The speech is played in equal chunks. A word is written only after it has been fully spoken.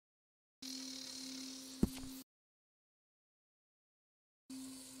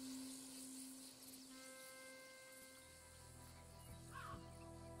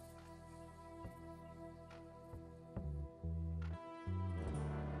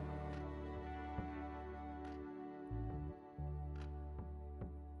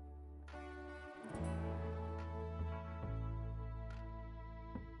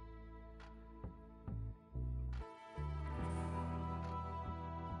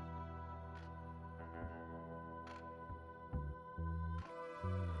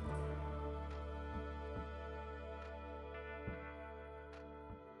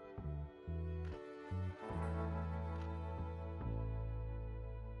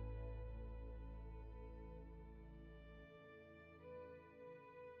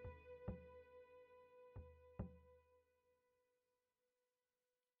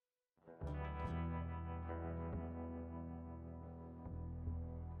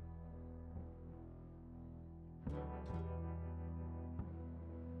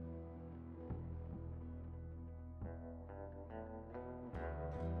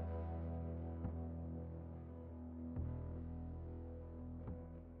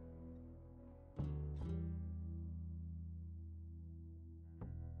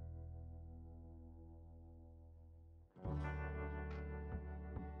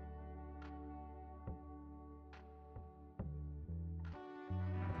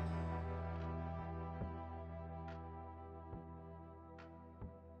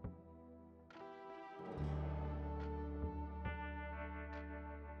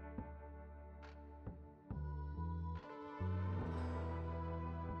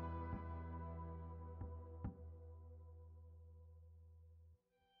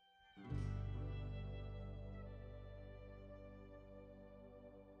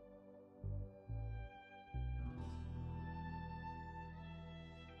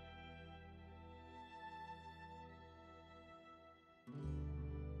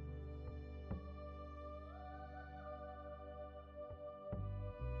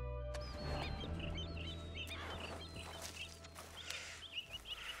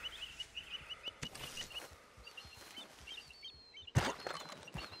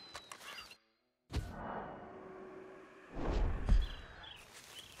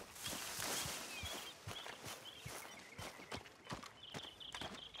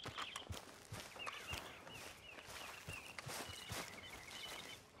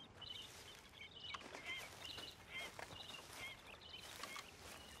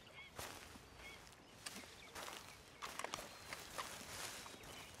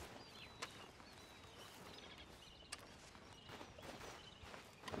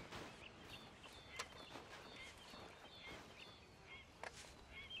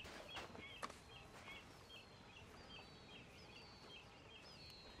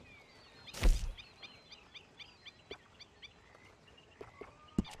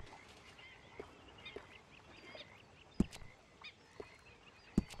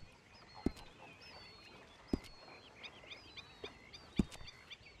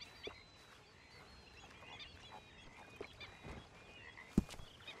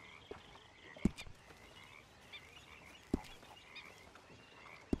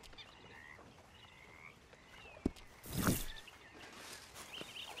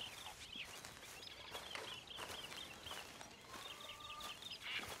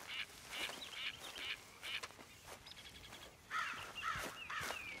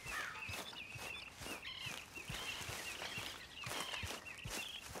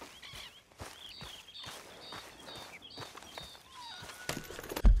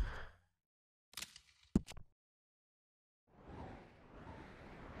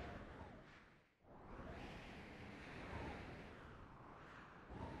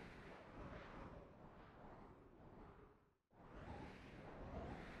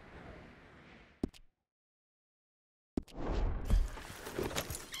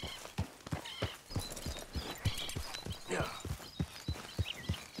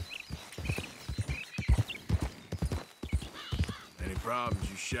problems,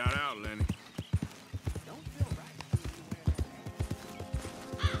 you shout out, Lenny. Don't feel right.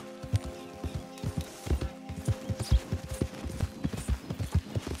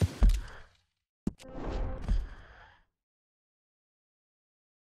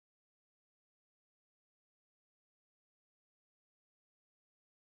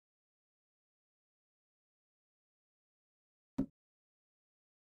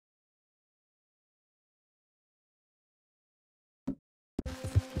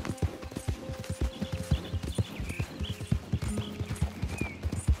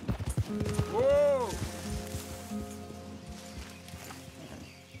 Whoa!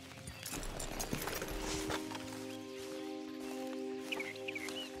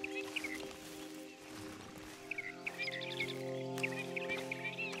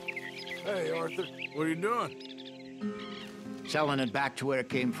 Hey, Arthur. What are you doing? Selling it back to where it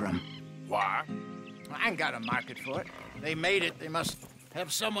came from. Why? I ain't got a market for it. They made it. They must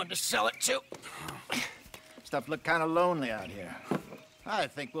have someone to sell it to. Stuff look kind of lonely out here. I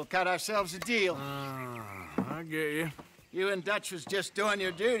think we'll cut ourselves a deal. I get you. You and Dutch was just doing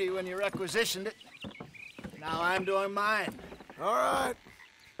your duty when you requisitioned it. Now I'm doing mine. All right.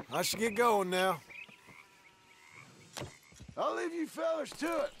 I should get going now. I'll leave you fellas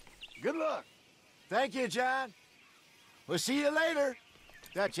to it. Good luck. Thank you, John. We'll see you later.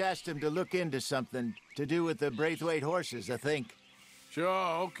 Dutch asked him to look into something to do with the Braithwaite horses, I think.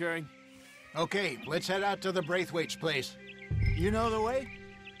 Sure, okay. Okay, let's head out to the Braithwaite's place. You know the way?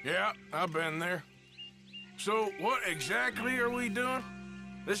 Yeah, I've been there. So, what exactly are we doing?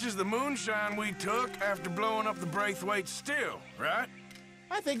 This is the moonshine we took after blowing up the Braithwaite still, right?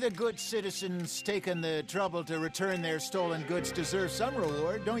 I think the good citizens taking the trouble to return their stolen goods deserve some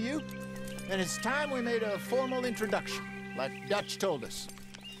reward, don't you? And it's time we made a formal introduction, like Dutch told us.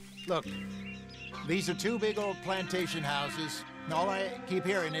 Look, these are two big old plantation houses, and all I keep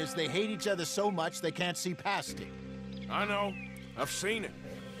hearing is they hate each other so much they can't see past it. I know. I've seen it.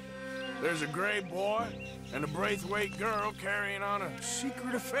 There's a gray boy and a Braithwaite girl carrying on a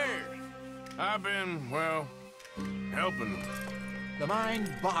secret affair. I've been, well, helping them. The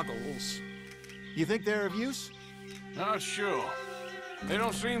mind boggles. You think they're of use? Not sure. They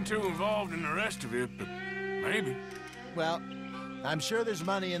don't seem too involved in the rest of it, but maybe. Well, I'm sure there's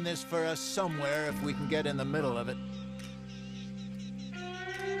money in this for us somewhere if we can get in the middle of it.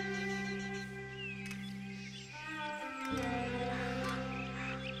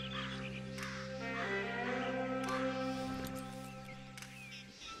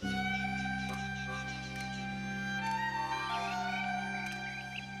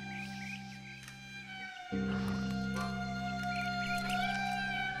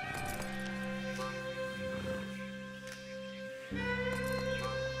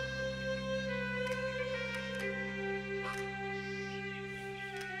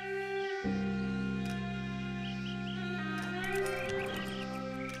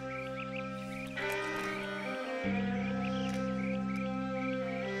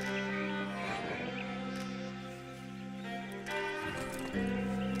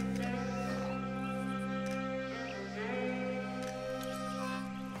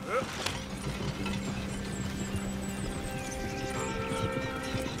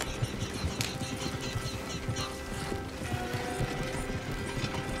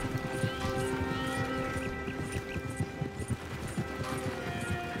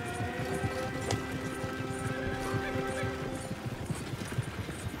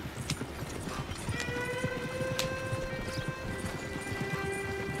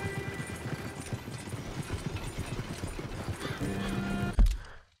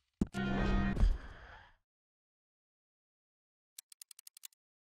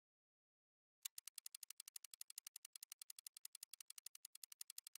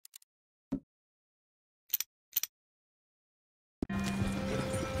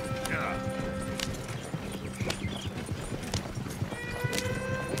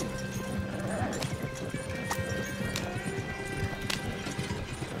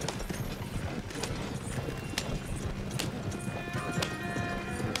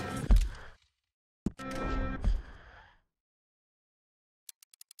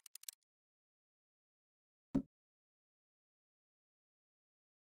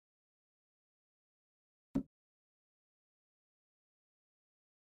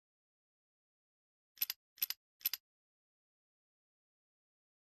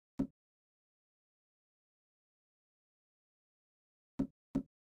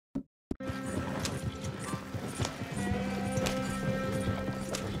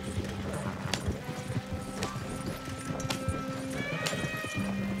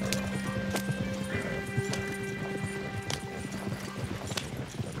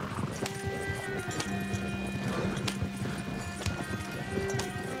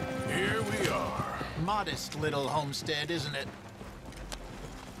 modest little homestead, isn't it?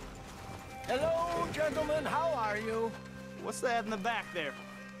 Hello, gentlemen. How are you? What's that in the back there?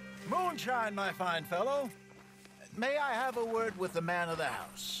 Moonshine, my fine fellow. May I have a word with the man of the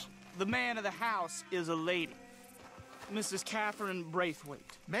house? The man of the house is a lady. Mrs. Catherine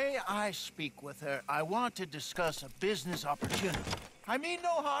Braithwaite. May I speak with her? I want to discuss a business opportunity. I mean no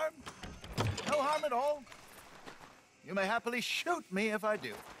harm. No harm at all. You may happily shoot me if I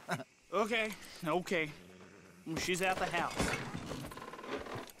do. Okay. She's at the house.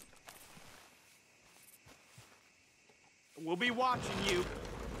 We'll be watching you.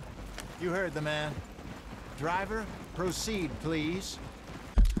 You heard the man. Driver, proceed, please.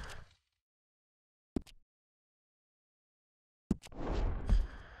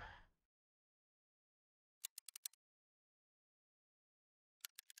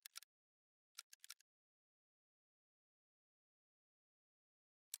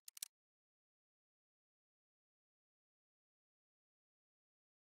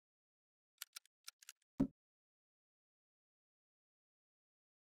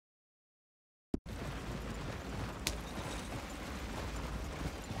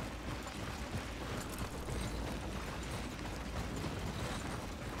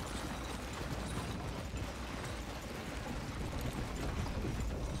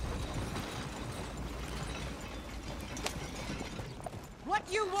 What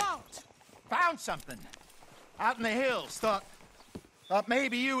you want? Found something. Out in the hills. Thought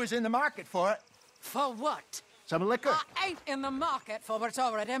maybe you was in the market for it. For what? Some liquor. I ain't in the market for what's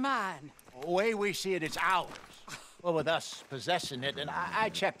already mine. The way we see it, it's ours. Well, with us possessing it, and I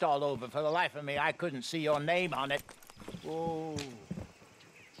checked all over. For the life of me, I couldn't see your name on it. Whoa.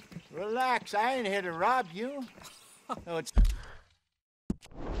 Relax, I ain't here to rob you. No, it's...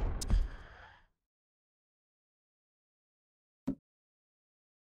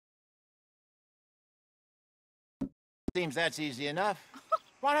 Seems that's easy enough.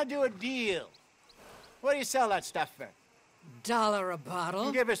 Why not do a deal? What do you sell that stuff for? $1 a bottle?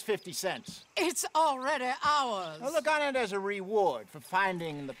 You give us 50 cents. It's already ours. Now look on it as a reward for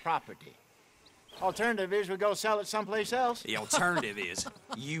finding the property. Alternative is we go sell it someplace else. The alternative is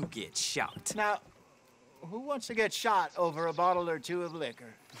you get shot. Now, who wants to get shot over a bottle or two of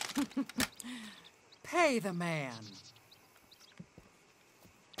liquor? Pay the man.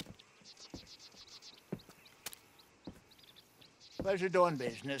 Pleasure doing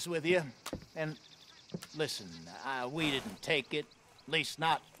business with you. And listen, we didn't take it. At least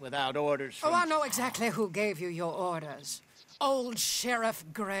not without orders from... Oh, I know exactly who gave you your orders. Old Sheriff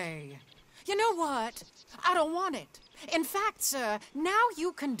Gray. You know what? I don't want it. In fact, sir, now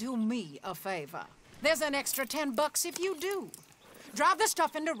you can do me a favor. There's an extra $10 if you do. Drive the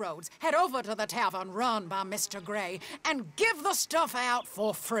stuff into Rhodes, head over to the tavern run by Mr. Gray, and give the stuff out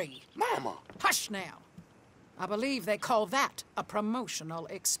for free. Mama! Hush now. I believe they call that a promotional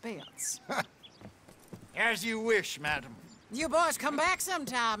expense. As you wish, madam. You boys come back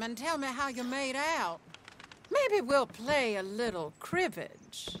sometime and tell me how you made out. Maybe we'll play a little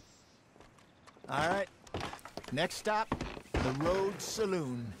cribbage. All right. Next stop, the Rhodes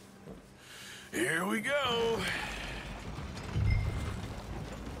Saloon. Here we go.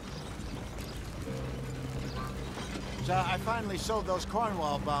 So I finally sold those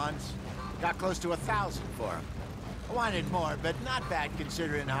Cornwall bonds. Got close to 1,000 for them. I wanted more, but not bad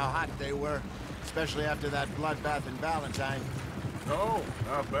considering how hot they were. Especially after that bloodbath in Valentine. No,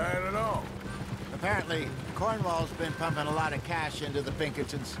 not bad at all. Apparently, Cornwall's been pumping a lot of cash into the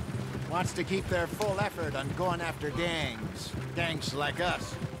Pinkertons. Wants to keep their full effort on going after gangs. Gangs like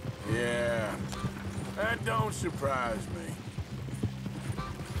us. Yeah, that don't surprise me.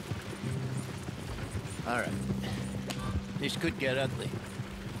 All right. This could get ugly.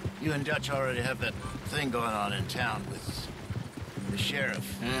 You and Dutch already have that thing going on in town with the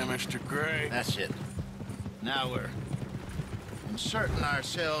sheriff. Yeah, Mr. Gray. That's it. Now we're inserting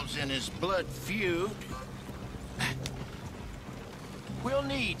ourselves in his blood feud. We'll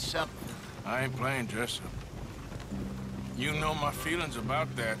need something. I ain't playing dress-up. You know my feelings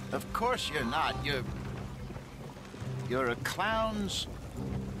about that. Of course you're not. You're a clown's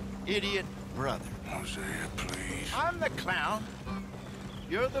idiot brother. Hosea, please. I'm the clown.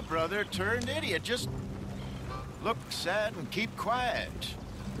 You're the brother turned idiot. Just look sad and keep quiet.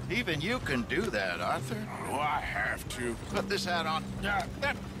 Even you can do that, Arthur. Oh, I have to. Put this hat on.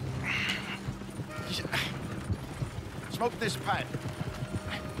 Smoke this pipe.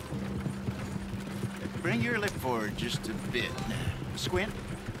 Bring your lip forward just a bit. Squint.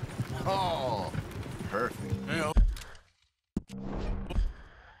 Oh, perfect. Yeah,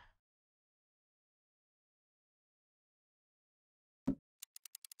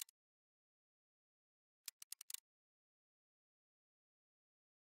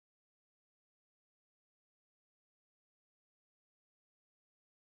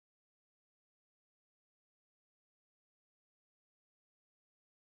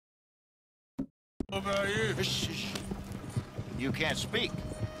 What about you? Shh. You can't speak.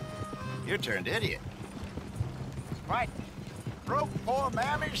 You turned idiot. Right. Broke poor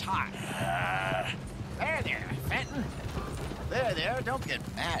Mammy's heart. There, Fenton. There, don't get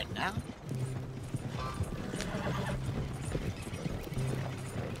mad now.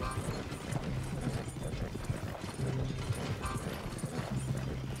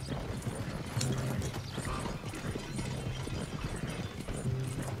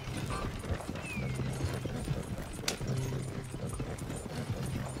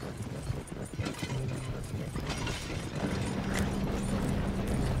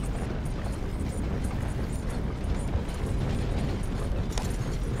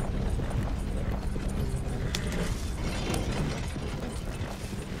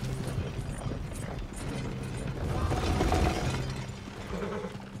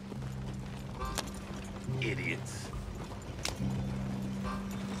 Idiots.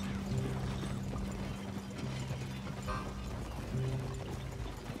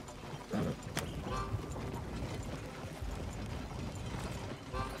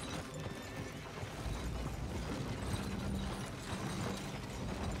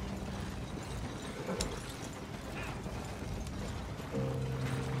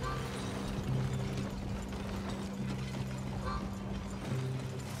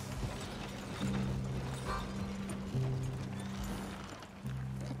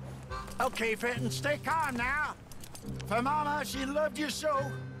 Okay, Fenton, stay calm now. For Mama, she loved you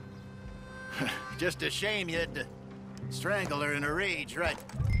so. Just a shame you had to strangle her in a rage, right?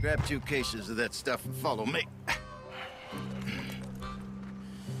 Grab 2 cases of that stuff and follow me.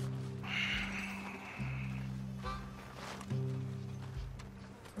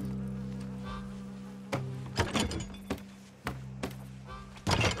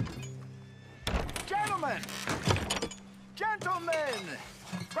 Gentlemen!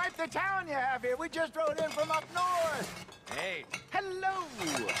 Quite the town you have here. We just rode in from up north. Hey. Hello!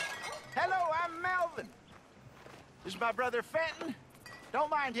 Hello, I'm Melvin. This is my brother Fenton. Don't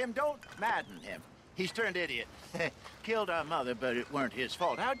mind him, don't madden him. He's turned idiot. Killed our mother, but it weren't his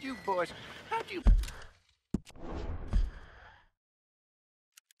fault. How'd you...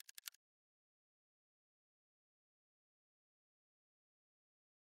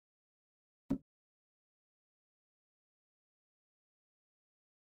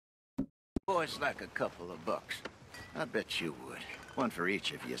 Boys like a couple of bucks. I bet you would. One for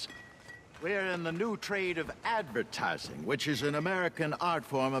each of you. We're in the new trade of advertising, which is an American art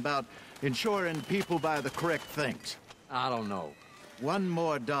form about ensuring people buy the correct things. I don't know. $1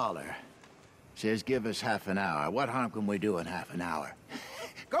 more. Says give us half an hour. What harm can we do in half an hour?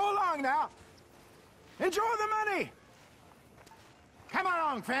 Go along now. Enjoy the money. Come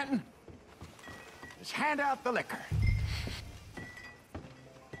along, Fenton. Let's hand out the liquor.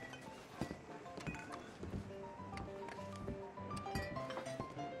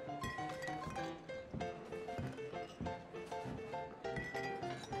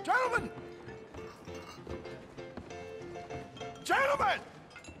 Gentlemen! Gentlemen!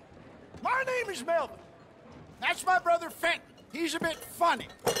 My name is Melvin. That's my brother Fenton. He's a bit funny,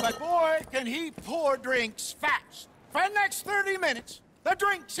 but boy, can he pour drinks fast. For the next 30 minutes, the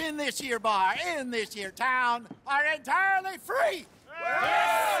drinks in this here bar, in this here town, are entirely free.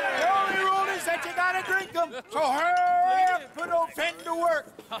 The only rule is that you gotta drink them, so hurry up, put old Fenton to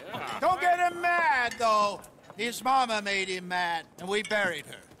work. Don't get him mad, though. His mama made him mad, and we buried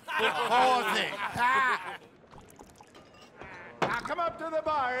her. Poor thing. Now come up to the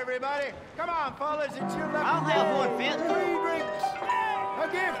bar, everybody. Come on, fellas, it's your lucky I'll have day. one, Fenton. 3 drinks, a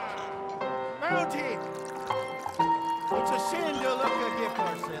gift, bounty. It's a sin to look a gift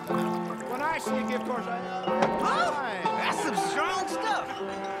horse in the mouth. When I see a gift horse, That's some strong stuff.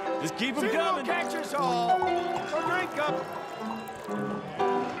 Just keep them See coming. will catch us all. So drink up.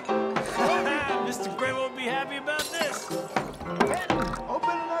 Mr. Gray won't be happy about this. Fenton,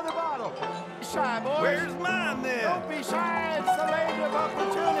 open another bottle. Be shy, boys. Where's mine, then? Don't be shy. It's the land of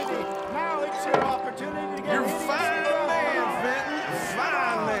opportunity. Now it's your opportunity to get You're a hideous fine and drunk. man, Fenton.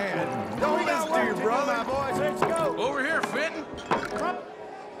 Fine man. Don't We got listen to work your do, brother. my boys. Let's go. Over here, Fenton. Trump.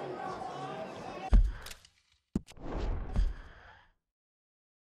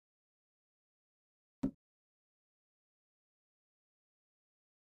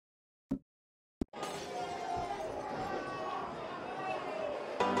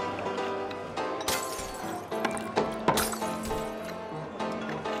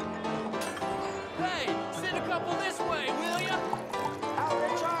 Hey, send a couple this way, will ya? How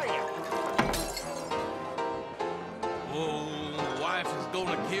rich are you? Oh, wife is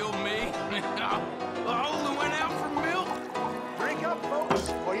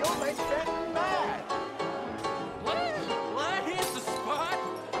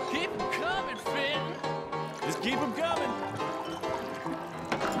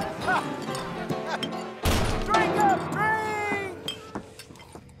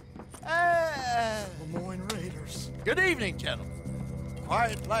Good evening, gentlemen.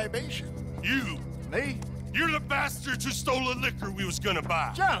 Quiet libation? You! Me? You're the bastards who stole the liquor we was gonna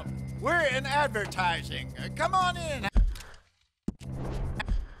buy! Gentlemen, we're in advertising. Come on in.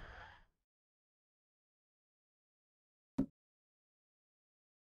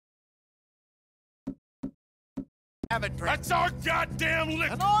 Have a drink. That's our goddamn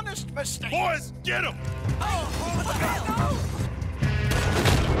liquor! An honest mistake. Boys, get him!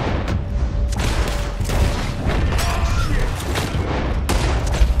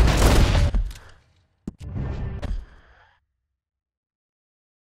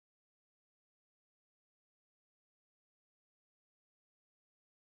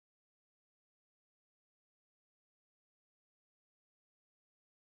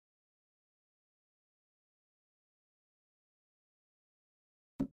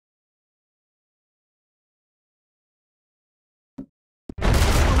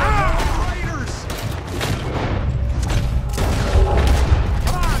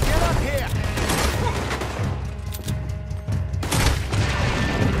 Come on, get up here.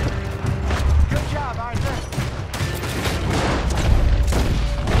 Good job, Arthur.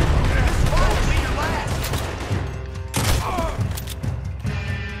 Won't be your last.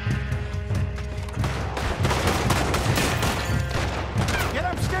 Get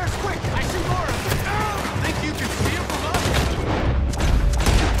upstairs quick. I see more of them. Think you can see them from up?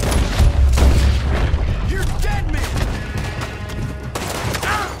 You're dead, man.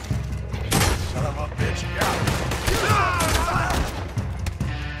 Son of a bitch.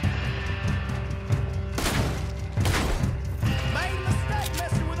 Made a mistake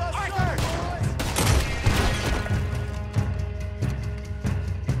messing with us, Arthur.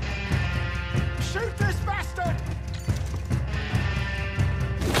 Shoot this bastard!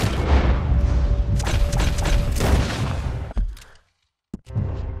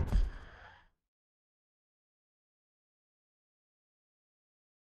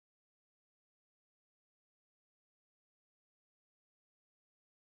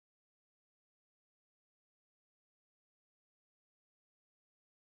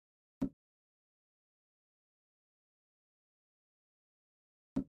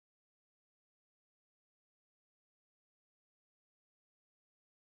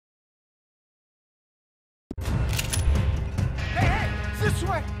 Hey, this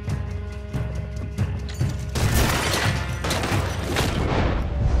way!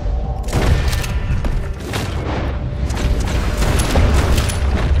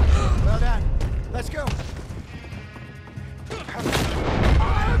 Well done. Let's go.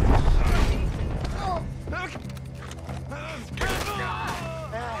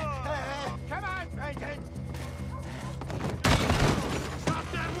 Come on, Franklin. Stop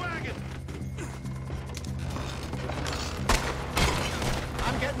that wagon!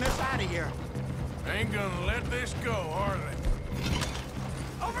 I'm getting us out of here. Ain't gonna let this go, are they?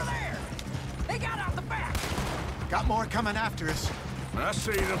 Over there! They got out the back! Got more coming after us. I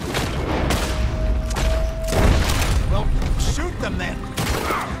see them. Well, shoot them then.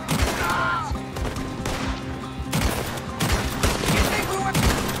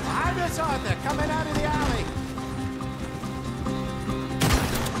 Behind us, Arthur, coming out of the alley.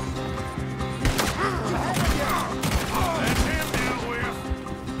 Ahead of you. That's him dealt with.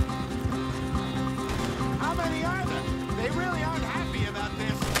 How many are there? They really aren't happy about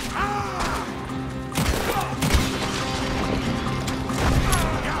this.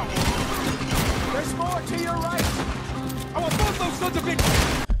 There's more to your right. I want both those sons of bitches!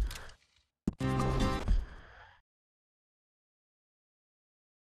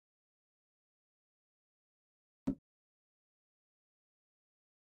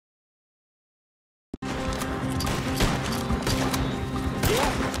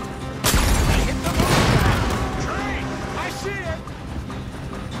 I see it.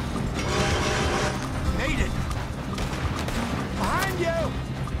 Made it. Behind you.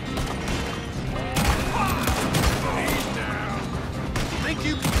 He's down. Think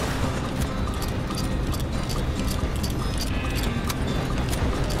you...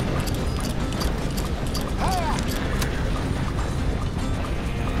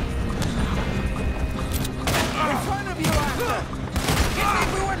 In front of you, Arthur. You think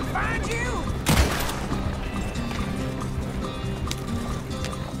we wouldn't find you?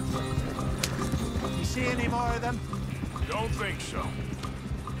 You see any more of them? Don't think so.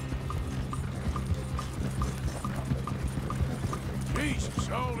 Jesus,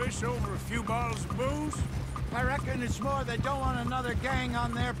 all this over a few bottles of booze? I reckon it's more they don't want another gang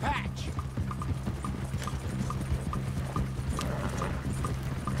on their patch.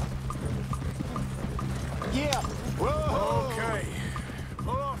 Yeah. Whoa. Okay.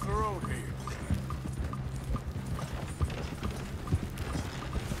 Pull off the road here.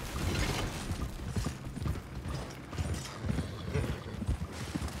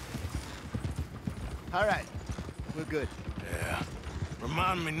 All right. We're good. Yeah.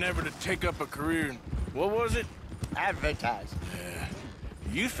 Remind me never to take up a career in... What was it? Advertise. Yeah.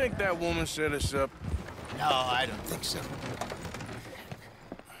 You think that woman set us up? No, I don't think so.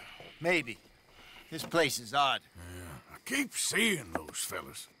 Maybe. This place is odd. Yeah. I keep seeing those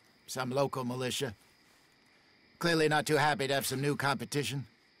fellas. Some local militia. Clearly not too happy to have some new competition.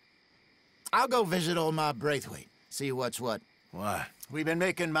 I'll go visit old Ma Braithwaite, see what's what. Why? We've been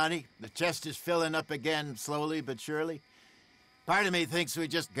making money. The chest is filling up again, slowly but surely. Part of me thinks we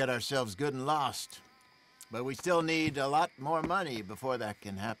just get ourselves good and lost. But we still need a lot more money before that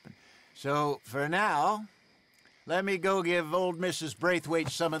can happen. So, for now, let me go give old Mrs. Braithwaite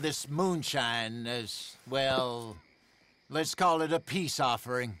some of this moonshine as, well, let's call it a peace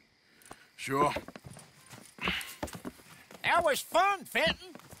offering. Sure. That was fun,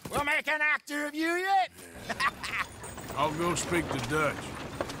 Fenton. We'll make an actor of you yet. I'll go speak to Dutch.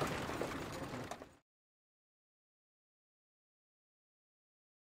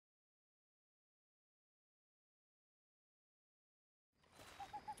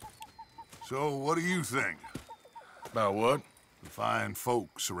 So, what do you think? About what? The fine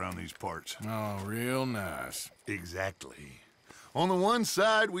folks around these parts. Oh, real nice. Exactly. On the one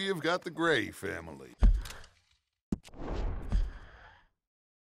side, we have got the Gray family.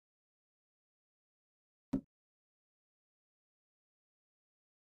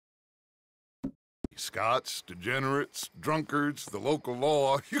 Scots, degenerates, drunkards, the local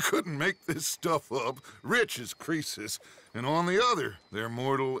law. You couldn't make this stuff up. Rich as Croesus. And on the other, their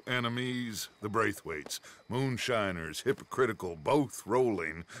mortal enemies, the Braithwaites. Moonshiners, hypocritical, both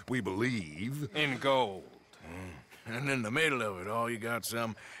rolling, we believe. In gold. And in the middle of it all, you got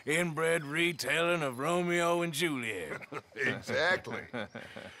some inbred retelling of Romeo and Juliet. Exactly.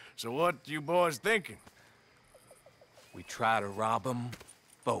 So what you boys thinking? We try to rob them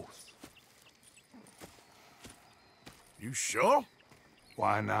both. You sure?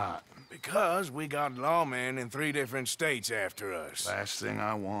 Why not? Because we got lawmen in 3 different states after us. Last thing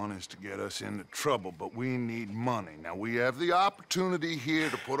I want is to get us into trouble, but we need money. Now, we have the opportunity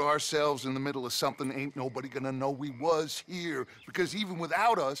here to put ourselves in the middle of something ain't nobody gonna know we was here, because even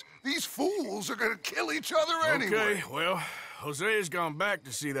without us, these fools are gonna kill each other anyway. Okay, well, Hosea's gone back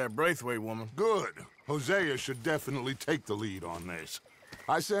to see that Braithwaite woman. Good. Hosea should definitely take the lead on this.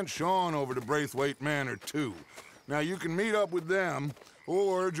 I sent Sean over to Braithwaite Manor, too. Now, you can meet up with them,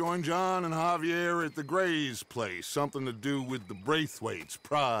 or join John and Javier at the Gray's place. Something to do with the Braithwaite's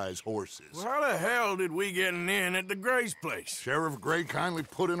prize horses. Well, how the hell did we get in at the Gray's place? Sheriff Gray kindly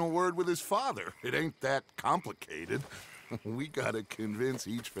put in a word with his father. It ain't that complicated. We gotta convince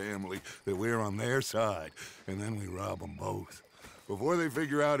each family that we're on their side, and then we rob them both. Before they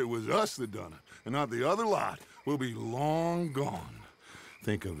figure out it was us that done it, and not the other lot, we'll be long gone.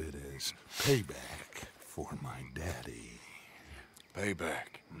 Think of it as payback for my daddy.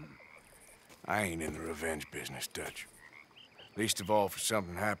 Payback. I ain't in the revenge business, Dutch. Least of all for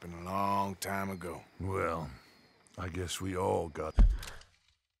something happened a long time ago. Well, I guess we all got to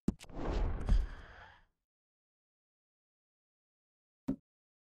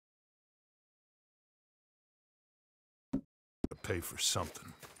pay for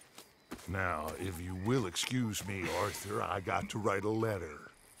something. Now, if you will excuse me, Arthur, I got to write a letter.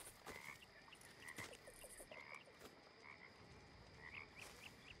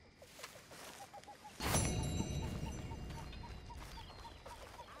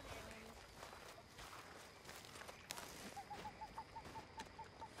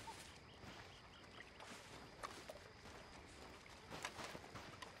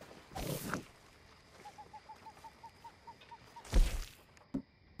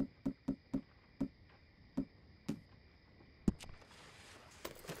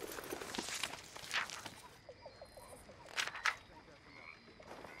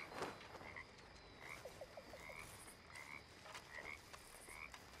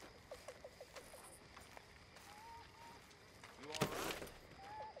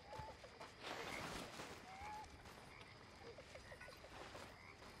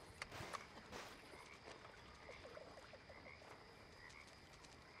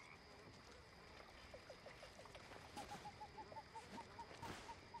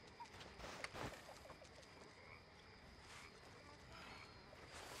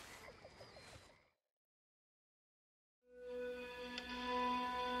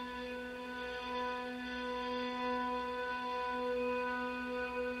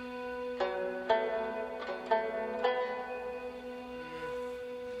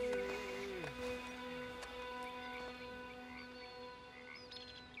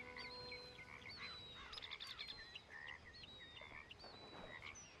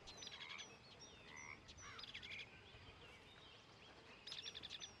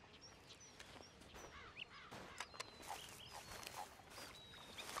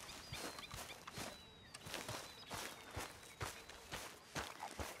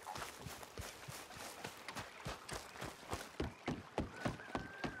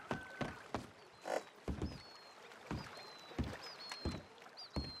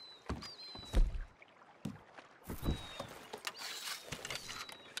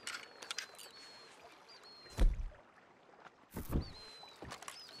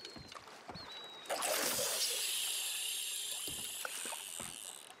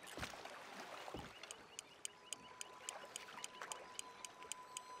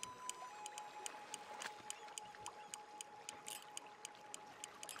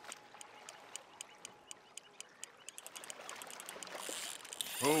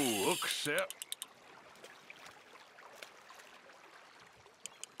 Oh, accept.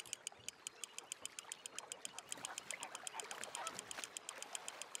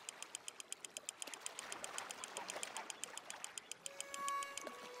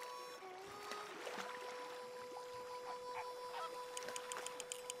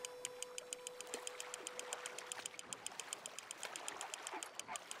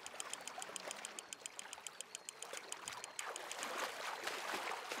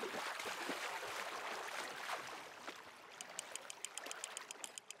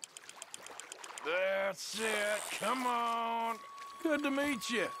 That's it. Come on. Good to meet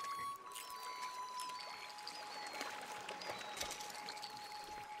you.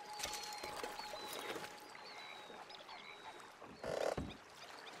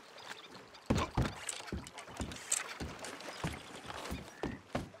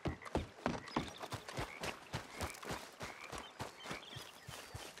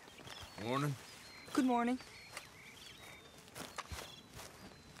 Morning. Good morning.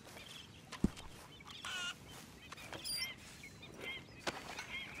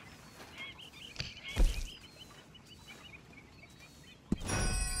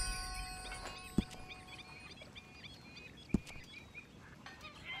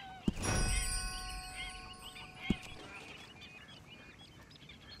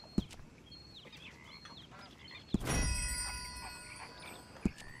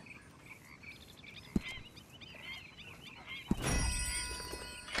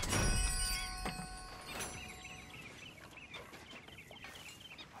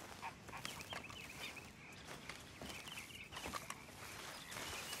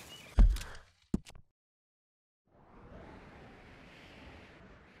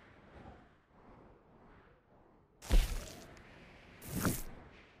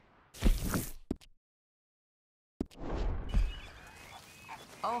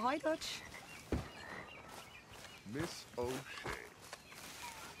 Oh, hi, Dutch. Miss O'Shea.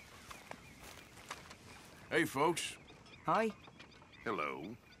 Hey, folks. Hi. Hello.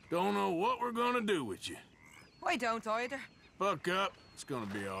 Don't know what we're gonna do with you. I don't either. Buck up. It's gonna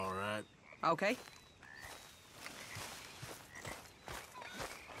be all right. Okay.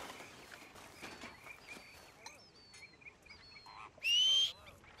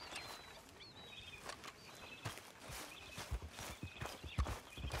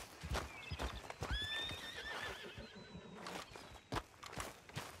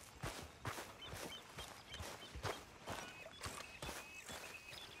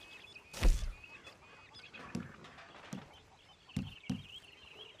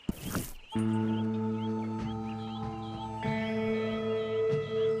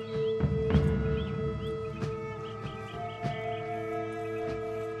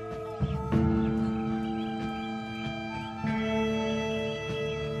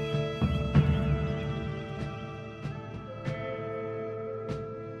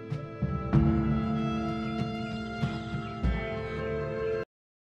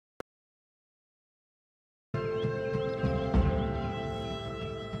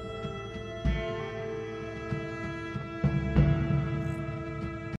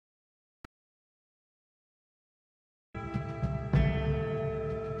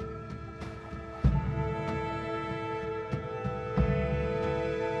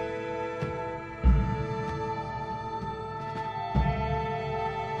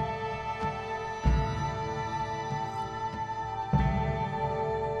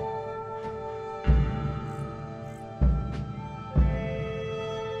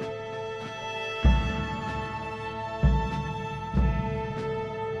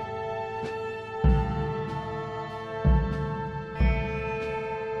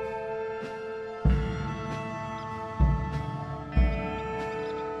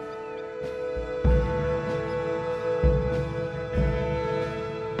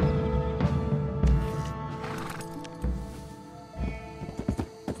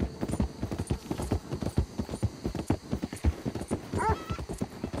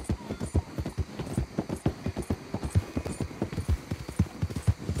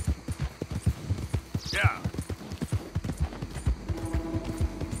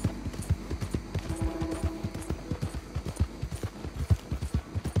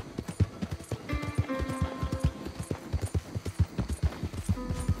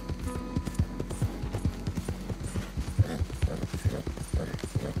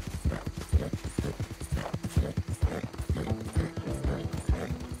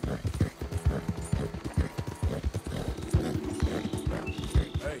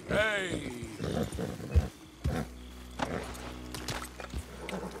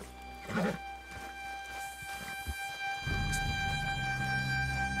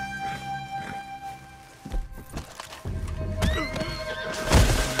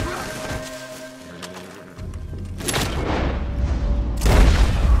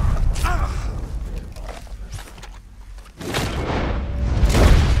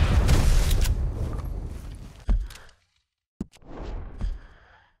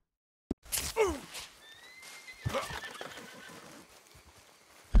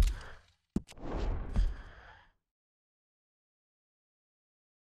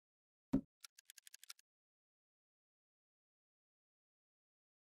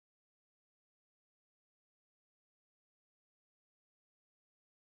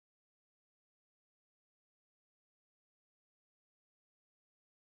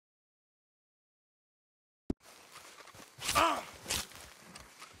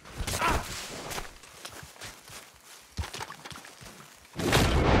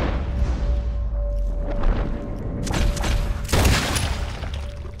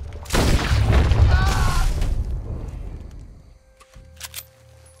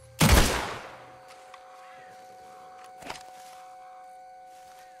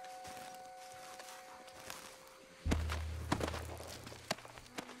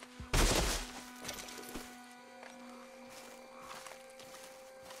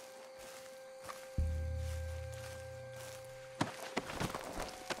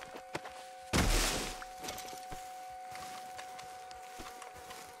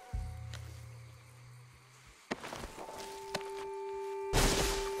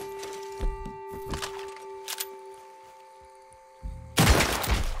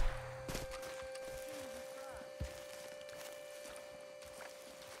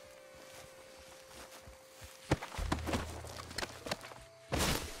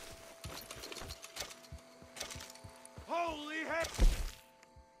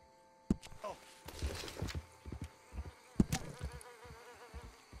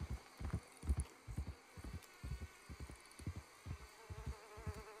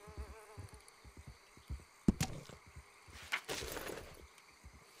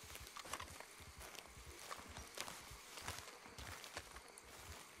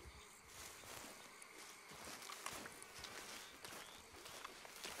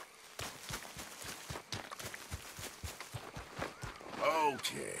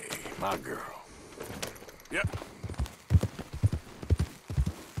 Okay, my girl. Yep.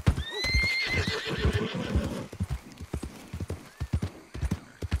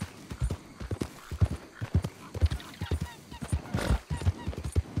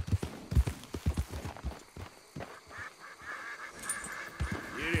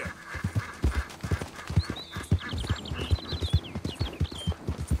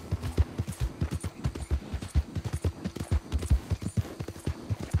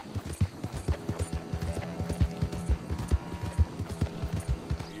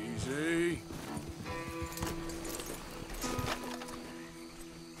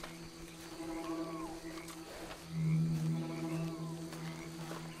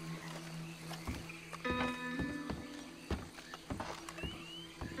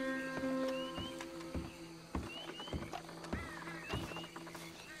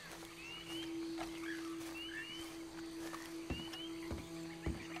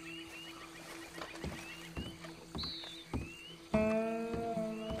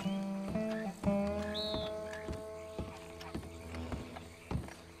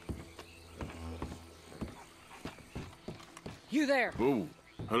 You there? Whoa.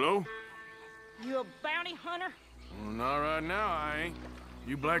 Hello? You a bounty hunter? Well, not right now, I ain't.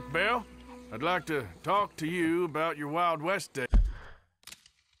 You Black Belle? I'd like to talk to you about your Wild West day.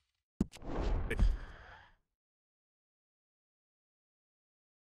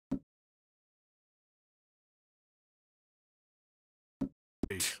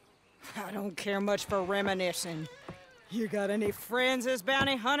 I don't care much for reminiscing. You got any friends as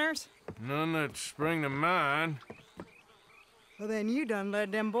bounty hunters? None that spring to mind. Well, then you done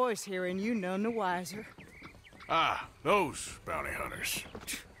led them boys here and you none the wiser. Ah, those bounty hunters.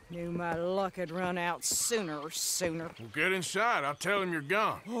 Knew my luck had run out sooner or sooner. Well, get inside. I'll tell them you're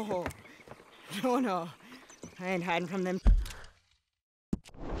gone. Oh, no. I ain't hiding from them.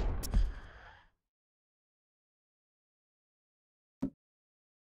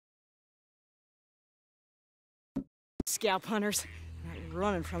 Scalp hunters. Not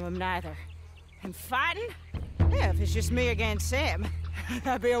running from them neither. And fighting? Yeah, if it's just me against them,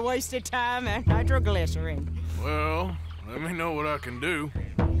 that'd be a waste of time and nitroglycerin. Well, let me know what I can do.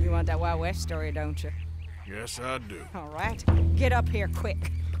 You want that Wild West story, don't you? Yes, I do. All right. Get up here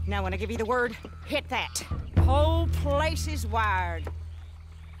quick. Now, when I give you the word, hit that. Whole place is wired.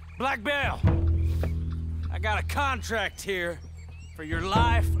 Black Belle, I got a contract here for your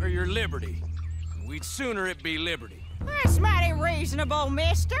life or your liberty. We'd sooner it be liberty. That's mighty reasonable,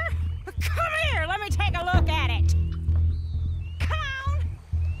 mister. Come here, let me take a look at it. Come on.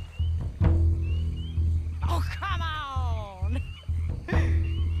 Oh, come on.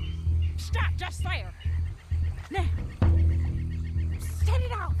 Stop just there. Now, set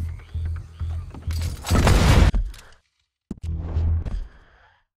it off.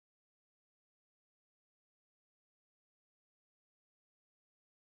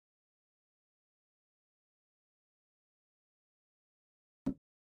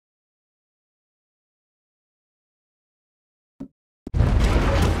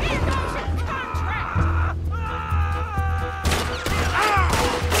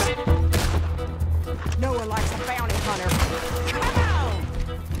 No one likes a bounty hunter. Come on!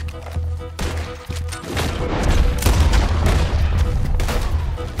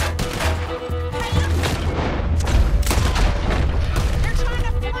 They're trying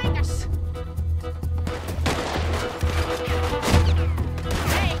to flank us.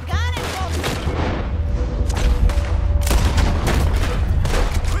 Hey, got it,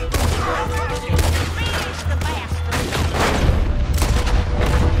 finish the bastard.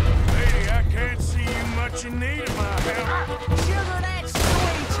 Lady, I can't see you much in need of my help. Sugar, that's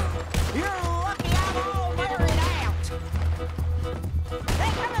sweet. You're lucky I'm all married out.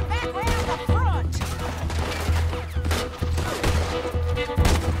 They're coming back round the front.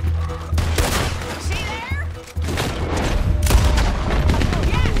 See there?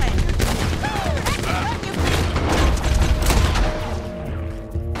 Gatling. That's what you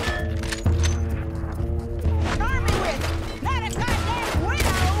army with. Not a goddamn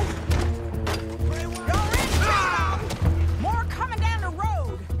widow. You're in town. More coming down the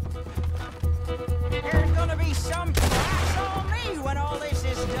road. There's gonna be some price on me when all this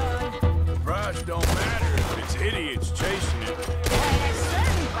is done. The price don't matter if it's idiots chasing it. At a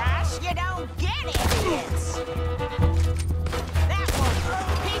certain price, you don't get idiots. That one,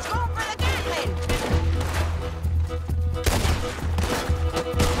 he's going for the Gatling.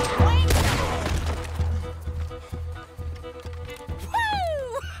 Wait.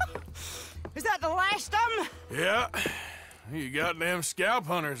 Woo! Is that the last of them? Yeah. You got them scalp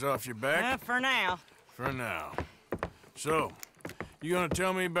hunters off your back. For now. For now. So, You gonna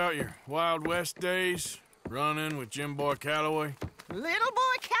tell me about your Wild West days? Running with Jim Boy Calloway? Little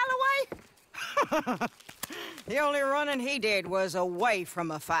boy Calloway? The only running he did was away from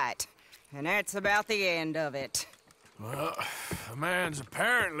a fight. And that's about the end of it. Well, the man's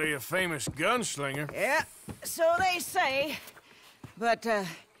apparently a famous gunslinger. Yeah, so they say. But,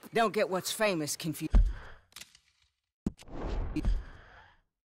 don't get what's famous confused.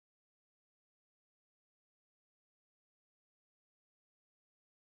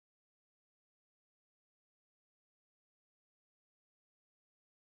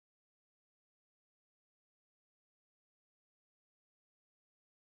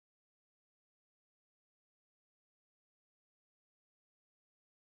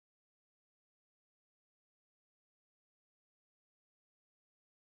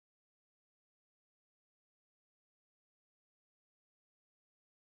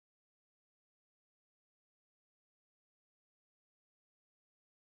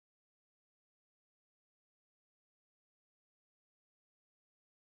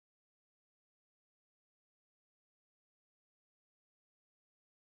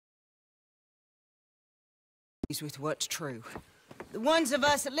 With what's true. The ones of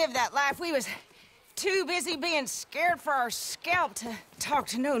us that lived that life, we was too busy being scared for our scalp to talk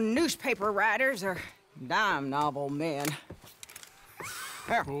to no newspaper writers or dime novel men.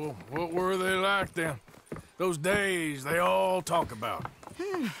 Well, what were they like then? Those days they all talk about.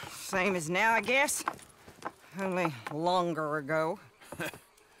 Same as now, I guess. Only longer ago.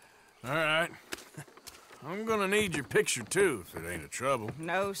 All right. I'm gonna need your picture, too, if it ain't a trouble.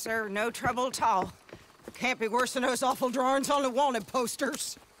 No, sir, no trouble at all. Can't be worse than those awful drawings on the wanted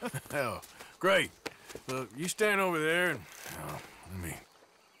posters. Hell, great. Look, you stand over there and let me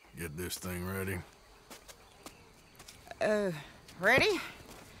get this thing ready. Ready?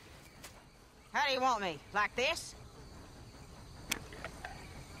 How do you want me? Like this?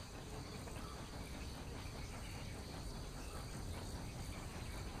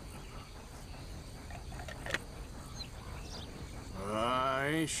 I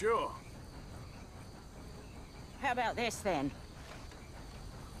ain't sure. How about this, then?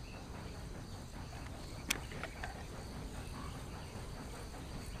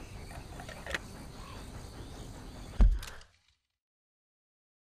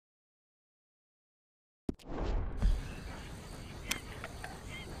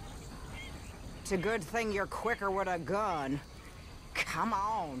 It's a good thing you're quicker with a gun. Come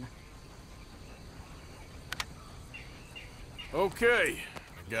on. Okay,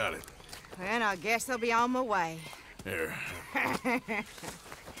 I got it. And I guess I'll be on my way. Here.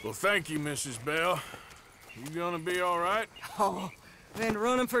 Well, thank you, Mrs. Belle. You gonna be all right? Oh, been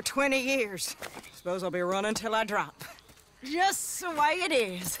running for 20 years. Suppose I'll be running till I drop. Just the way it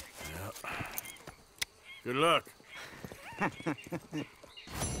is. Yep. Good luck.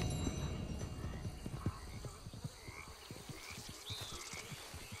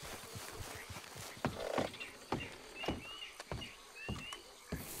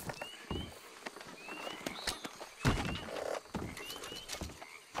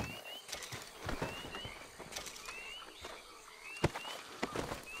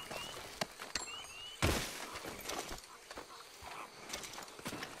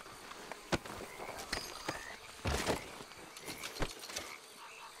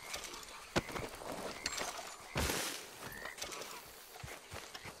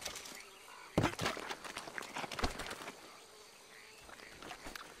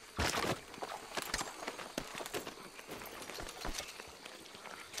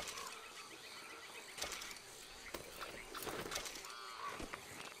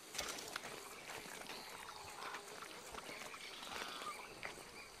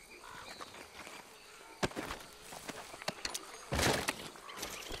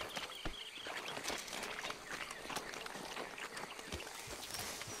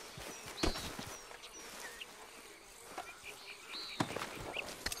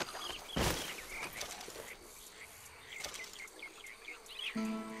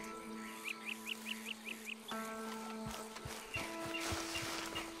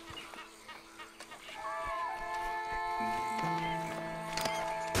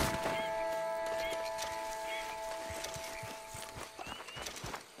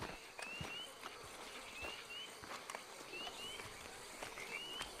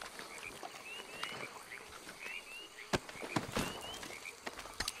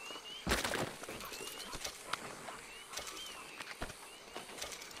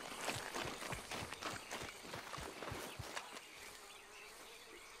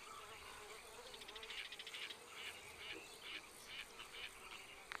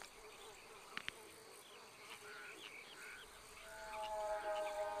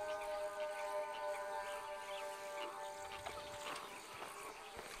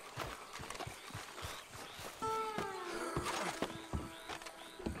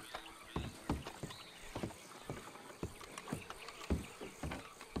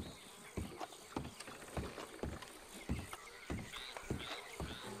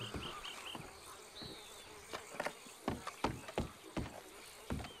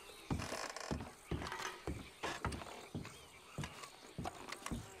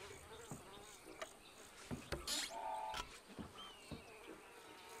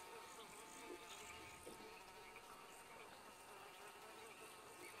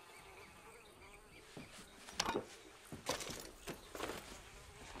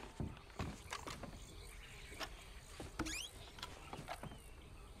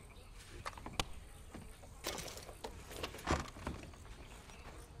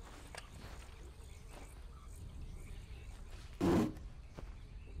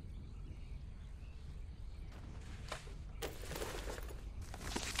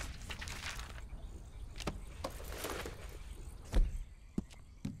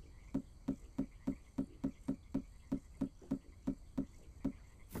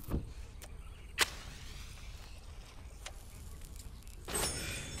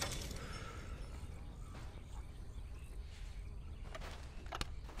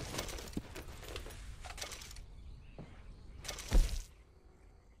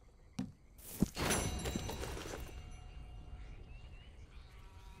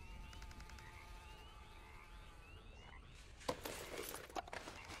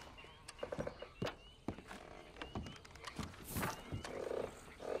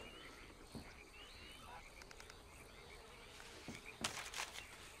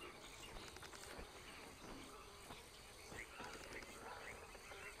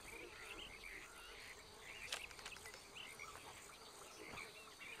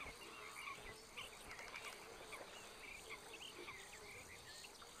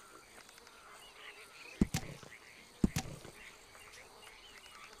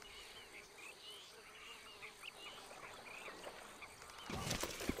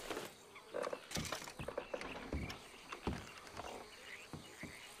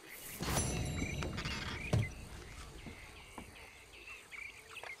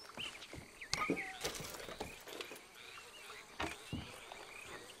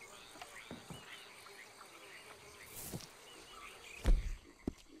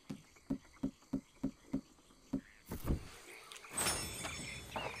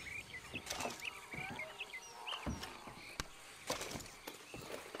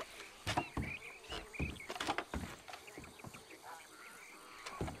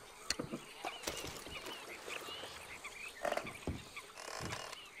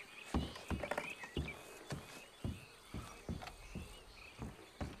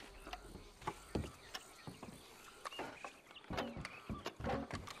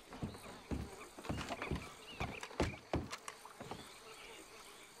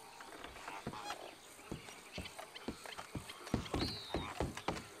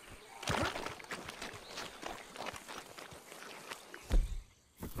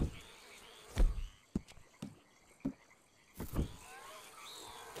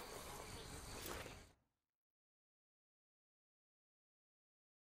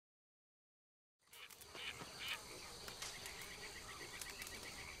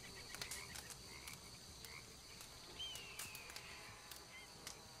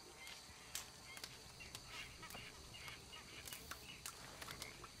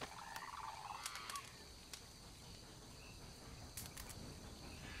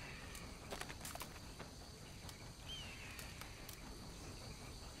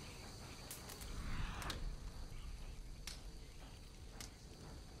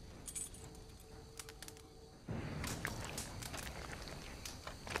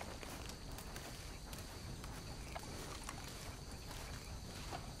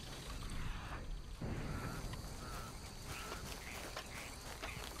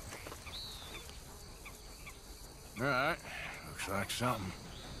 like something.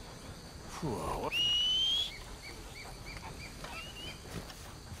 Whoa.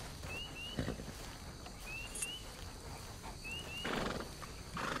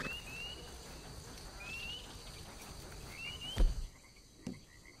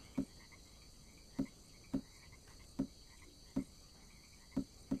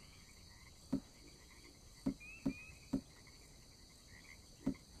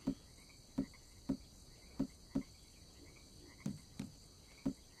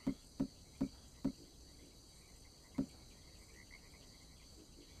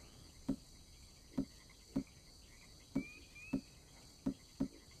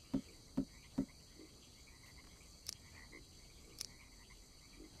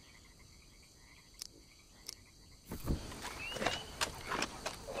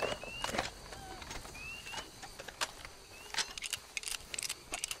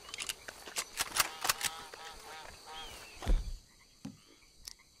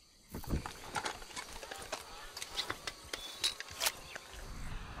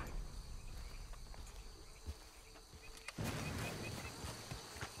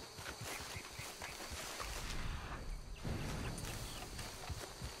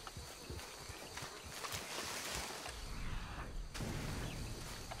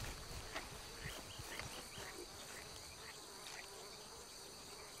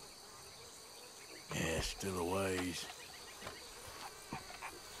 Yeah, still a ways.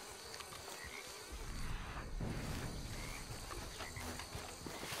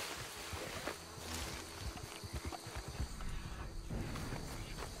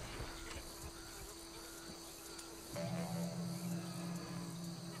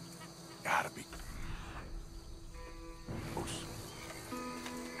 Gotta be close.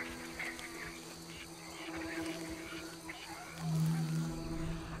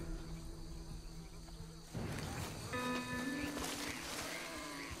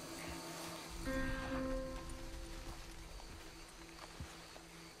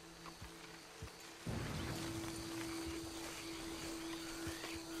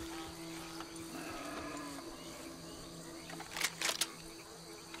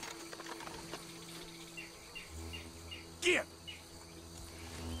 Get!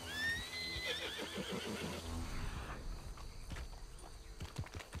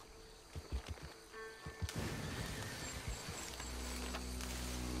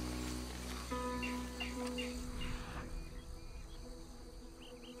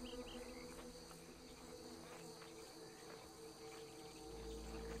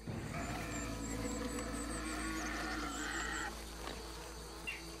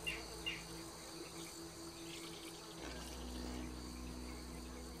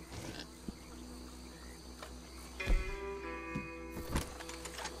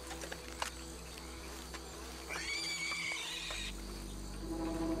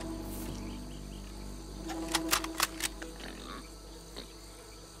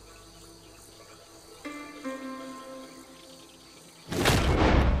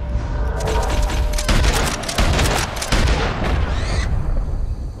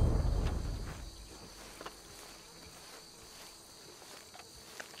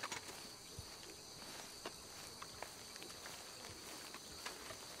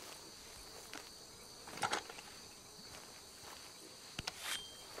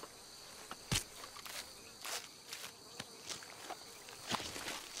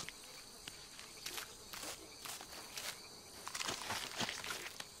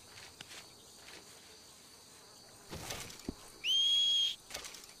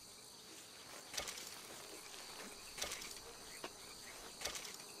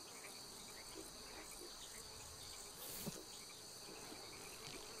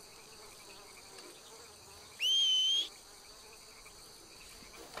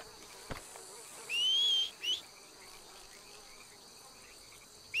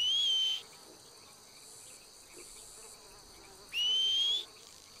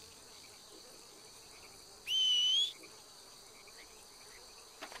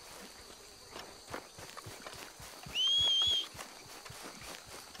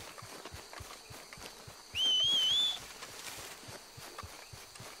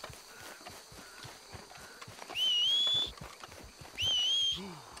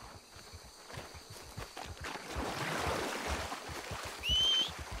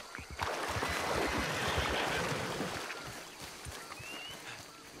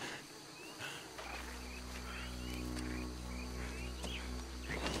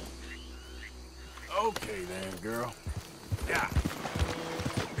 Okay then, girl. Yeah.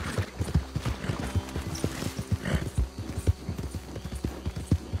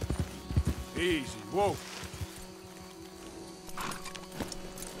 Easy, whoa.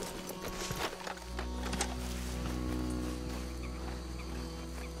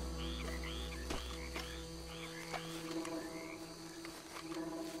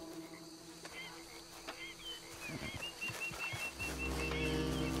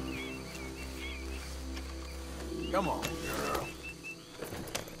 Come on, girl.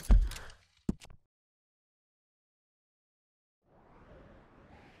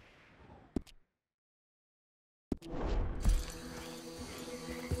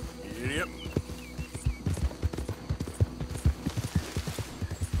 Yep.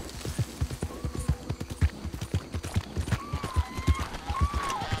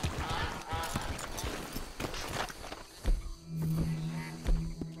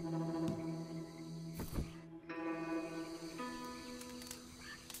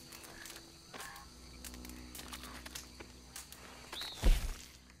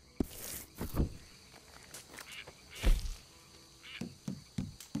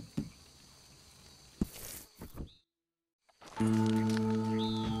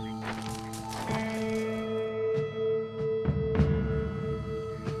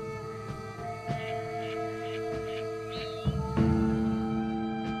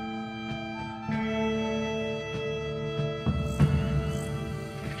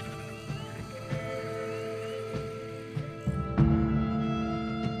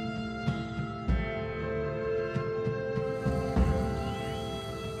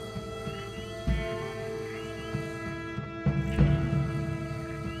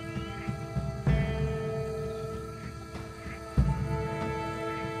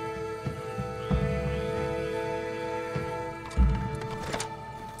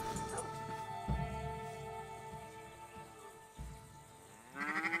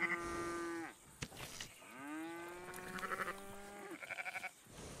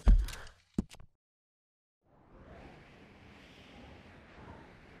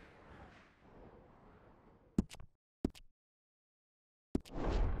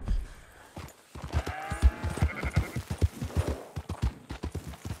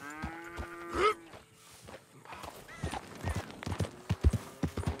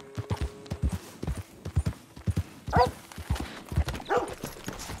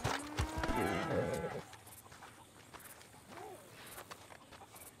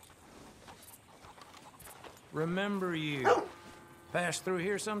 Remember you. Passed through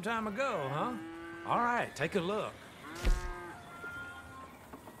here some time ago, huh? All right, take a look.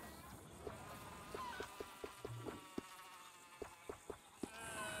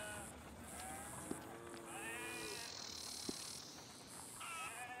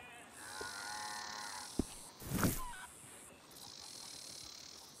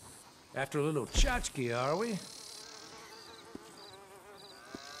 After a little tchotchke, are we?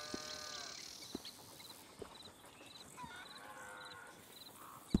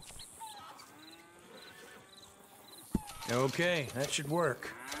 Okay, that should work.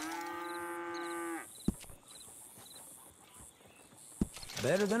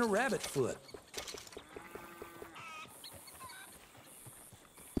 Better than a rabbit foot.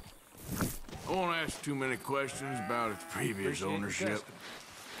 I won't ask too many questions about its previous ownership.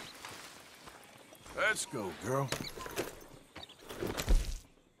 Let's go, girl.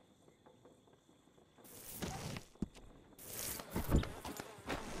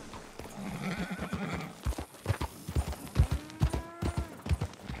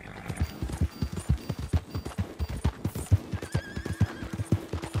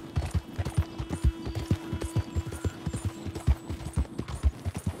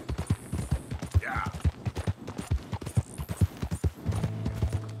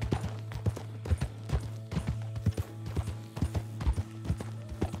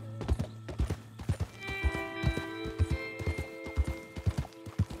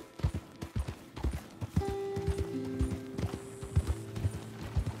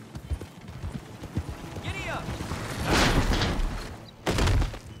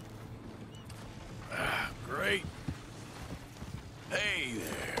 Great. Hey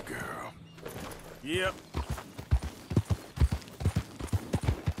there, girl. Yep.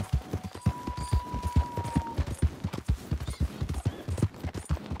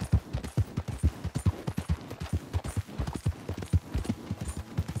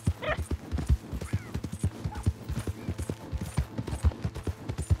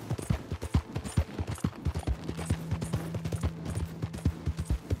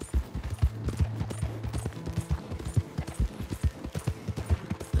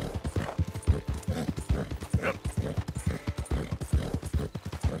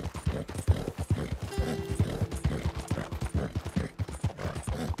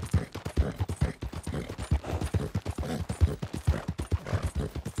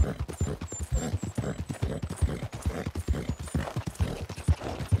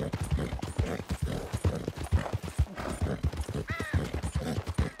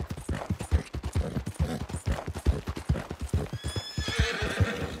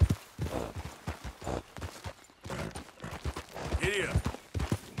 See ya.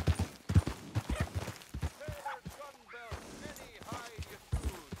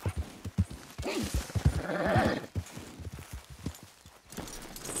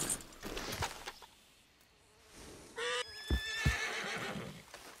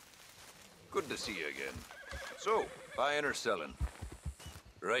 Good to see you again. So, buying or selling?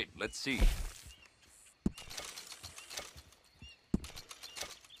 Right, let's see.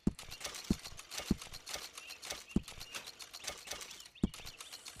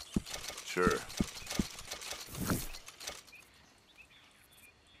 Sure.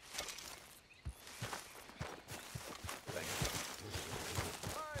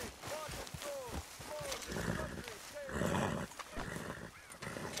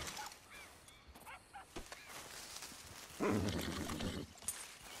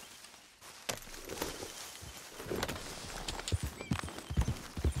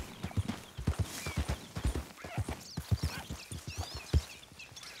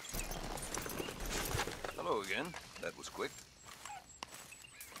 Hello again. That was quick.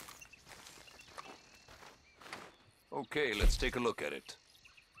 Okay, let's take a look at it.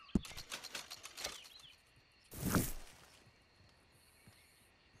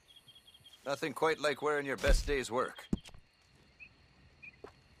 Nothing quite like wearing your best day's work.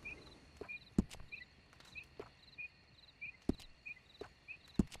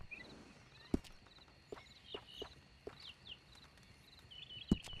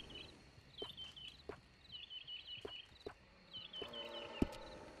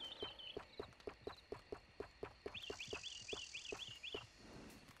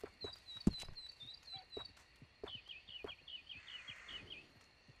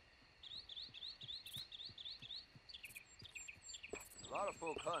 A lot of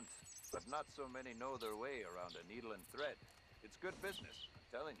folk hunt, but not so many know their way around a needle and thread. It's good business,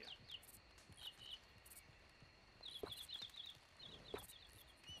 I'm telling you.